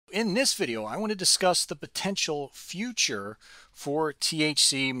In this video, I want to discuss the potential future for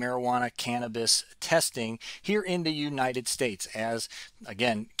THC, marijuana, cannabis testing here in the United States as,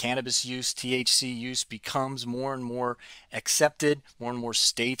 again, cannabis use, THC use becomes more and more accepted. More and more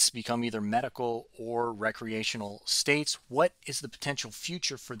states become either medical or recreational states. What is the potential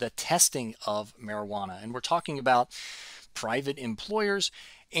future for the testing of marijuana? And we're talking about private employers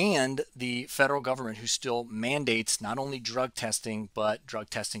and the federal government, who still mandates not only drug testing, but drug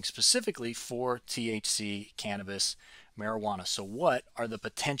testing specifically for THC, cannabis, marijuana. So what are the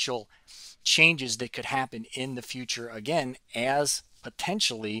potential changes that could happen in the future, again, as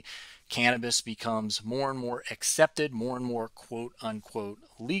potentially cannabis becomes more and more accepted, more and more quote unquote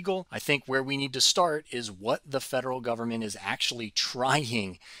legal? I think where we need to start is what the federal government is actually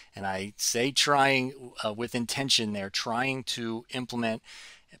trying, and I say trying with intention, they're trying to implement,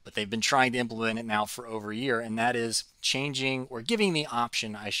 but they've been trying to implement it now for over a year, and that is changing, or giving the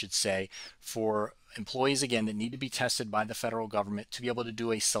option, I should say, for employees, again, that need to be tested by the federal government to be able to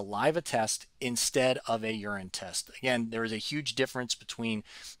do a saliva test instead of a urine test. Again, there is a huge difference between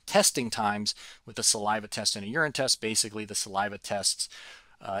testing times with a saliva test and a urine test. Basically, the saliva tests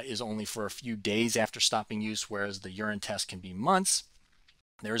is only for a few days after stopping use, whereas the urine test can be months.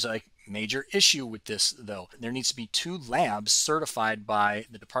 There's a major issue with this, though. There needs to be 2 labs certified by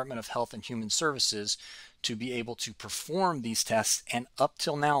the Department of Health and Human Services to be able to perform these tests, and up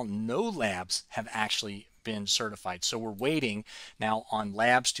till now, no labs have actually been certified. So we're waiting now on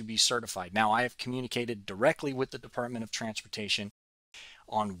labs to be certified. Now, I have communicated directly with the Department of Transportation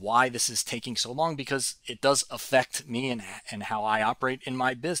on why this is taking so long, because it does affect me and how I operate in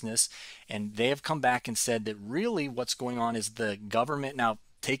my business. And they have come back and said that really what's going on is the government, now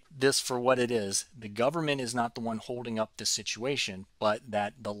take this for what it is, the government is not the one holding up this situation, but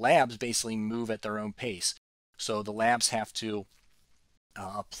that the labs basically move at their own pace. So the labs have to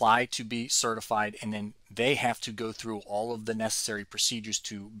apply to be certified, and then they have to go through all of the necessary procedures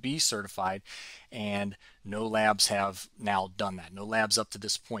to be certified, and no labs have now done that. No labs up to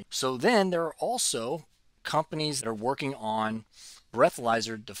this point. So then there are also companies that are working on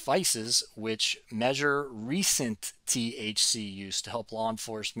breathalyzer devices which measure recent THC use to help law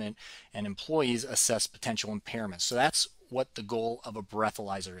enforcement and employees assess potential impairments. So that's what the goal of a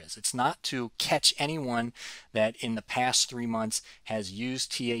breathalyzer is. It's not to catch anyone that in the past 3 months has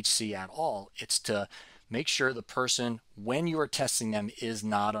used THC at all. It's to make sure the person, when you are testing them, is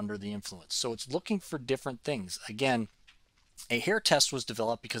not under the influence. So it's looking for different things. Again, a hair test was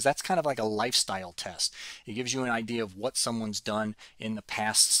developed because that's kind of like a lifestyle test. It gives you an idea of what someone's done in the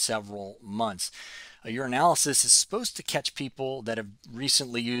past several months. A urinalysis is supposed to catch people that have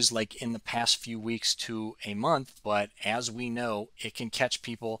recently used, like in the past few weeks to a month, but as we know, it can catch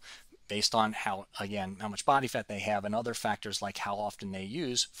people based on how much body fat they have and other factors like how often they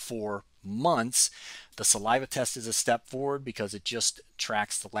use for months. The saliva test is a step forward because it just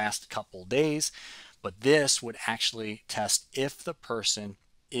tracks the last couple days. But this would actually test if the person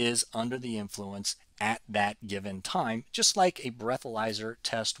is under the influence at that given time, just like a breathalyzer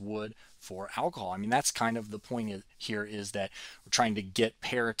test would for alcohol. I mean, that's kind of the point here, is that we're trying to get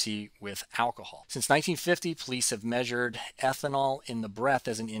parity with alcohol. Since 1950, police have measured ethanol in the breath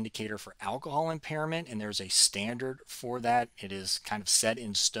as an indicator for alcohol impairment, and there's a standard for that. It is kind of set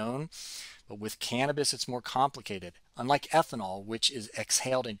in stone. But with cannabis, it's more complicated. Unlike ethanol, which is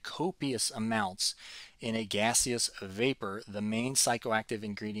exhaled in copious amounts in a gaseous vapor, the main psychoactive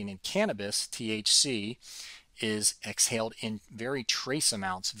ingredient in cannabis, THC, is exhaled in very trace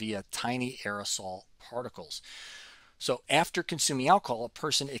amounts via tiny aerosol particles. So after consuming alcohol, a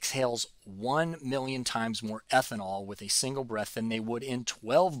person exhales 1 million times more ethanol with a single breath than they would in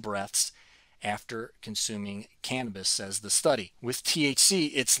 12 breaths after consuming cannabis, says the study. With THC,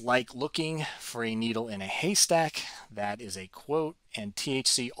 it's like looking for a needle in a haystack. That is a quote. And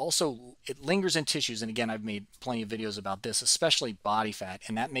THC also, it lingers in tissues. And again, I've made plenty of videos about this, especially body fat.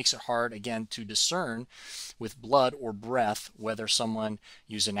 And that makes it hard, again, to discern with blood or breath whether someone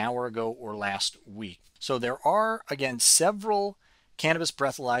used an hour ago or last week. So there are, again, several cannabis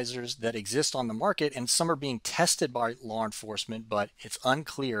breathalyzers that exist on the market, and some are being tested by law enforcement, but it's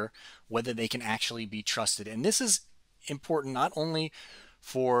unclear whether they can actually be trusted. And this is important not only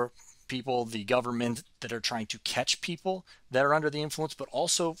for people, the government, that are trying to catch people that are under the influence, but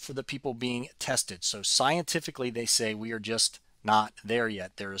also for the people being tested. So scientifically, they say we are just not there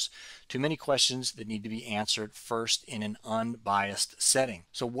yet. There's too many questions that need to be answered first in an unbiased setting.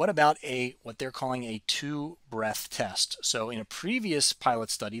 So what about what they're calling a 2-breath test? So in a previous pilot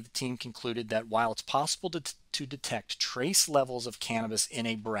study, the team concluded that while it's possible to detect trace levels of cannabis in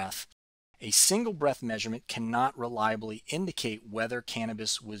a breath A single breath measurement cannot reliably indicate whether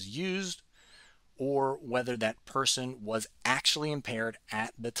cannabis was used or whether that person was actually impaired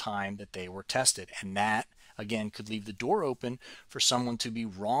at the time that they were tested. And that, again, could leave the door open for someone to be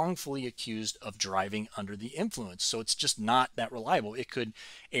wrongfully accused of driving under the influence. So it's just not that reliable. It could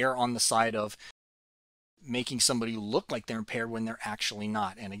err on the side of making somebody look like they're impaired when they're actually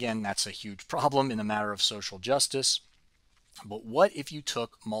not. And again, that's a huge problem in the matter of social justice. But what if you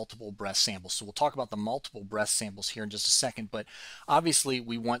took multiple breath samples? So we'll talk about the multiple breath samples here in just a second, but obviously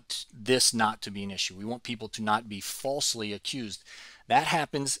we want this not to be an issue. We want people to not be falsely accused. That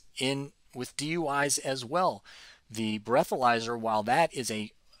happens with DUIs as well. The breathalyzer, while that is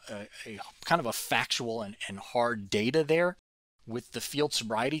a kind of a factual and hard data there, with the field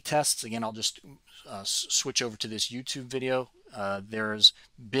sobriety tests, again, I'll just switch over to this YouTube video. There's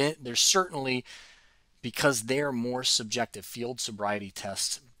certainly, because they're more subjective, field sobriety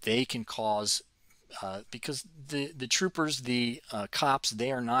tests, they can cause, because the troopers, the cops,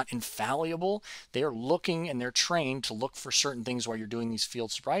 they are not infallible. They are looking and they're trained to look for certain things while you're doing these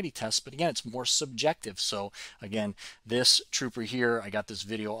field sobriety tests. But again, it's more subjective. So again, this trooper here, I got this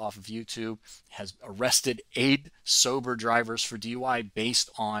video off of YouTube, has arrested 8 sober drivers for DUI based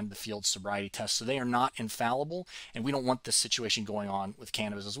on the field sobriety test. So they are not infallible, and we don't want this situation going on with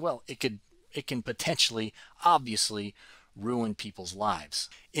cannabis as well. It can potentially, obviously, ruin people's lives.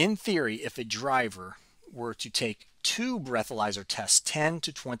 In theory, if a driver were to take 2 breathalyzer tests 10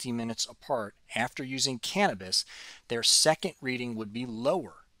 to 20 minutes apart after using cannabis, their second reading would be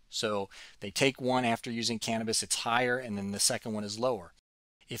lower. So they take one after using cannabis, it's higher, and then the second one is lower.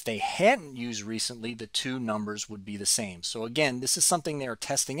 If they hadn't used recently, the 2 numbers would be the same. So again, this is something they are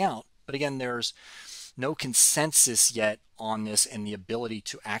testing out, but again, there's no consensus yet on this and the ability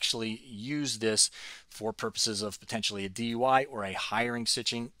to actually use this for purposes of potentially a DUI or a hiring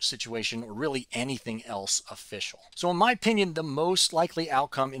situation or really anything else official. So in my opinion, the most likely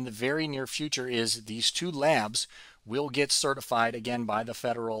outcome in the very near future is these 2 labs will get certified again by the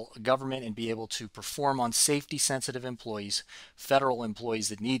federal government and be able to perform on safety sensitive employees, federal employees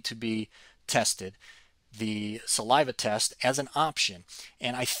that need to be tested, the saliva test as an option.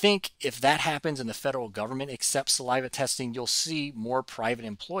 And I think if that happens and the federal government accepts saliva testing, you'll see more private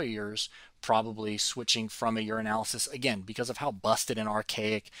employers probably switching from a urinalysis, again, because of how busted and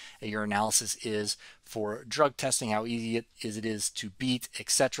archaic a urinalysis is for drug testing, how easy it is to beat,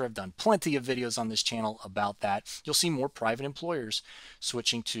 etc. I've done plenty of videos on this channel about that. You'll see more private employers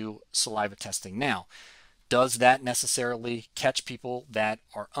switching to saliva testing. Now, does that necessarily catch people that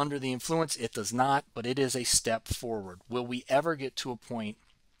are under the influence? It does not, but it is a step forward. Will we ever get to a point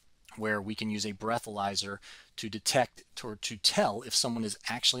where we can use a breathalyzer to detect or to tell if someone is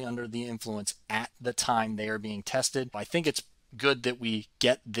actually under the influence at the time they are being tested? I think it's good that we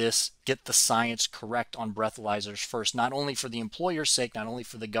get the science correct on breathalyzers first, not only for the employer's sake, not only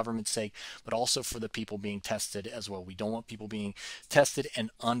for the government's sake, but also for the people being tested as well. We don't want people being tested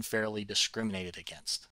and unfairly discriminated against.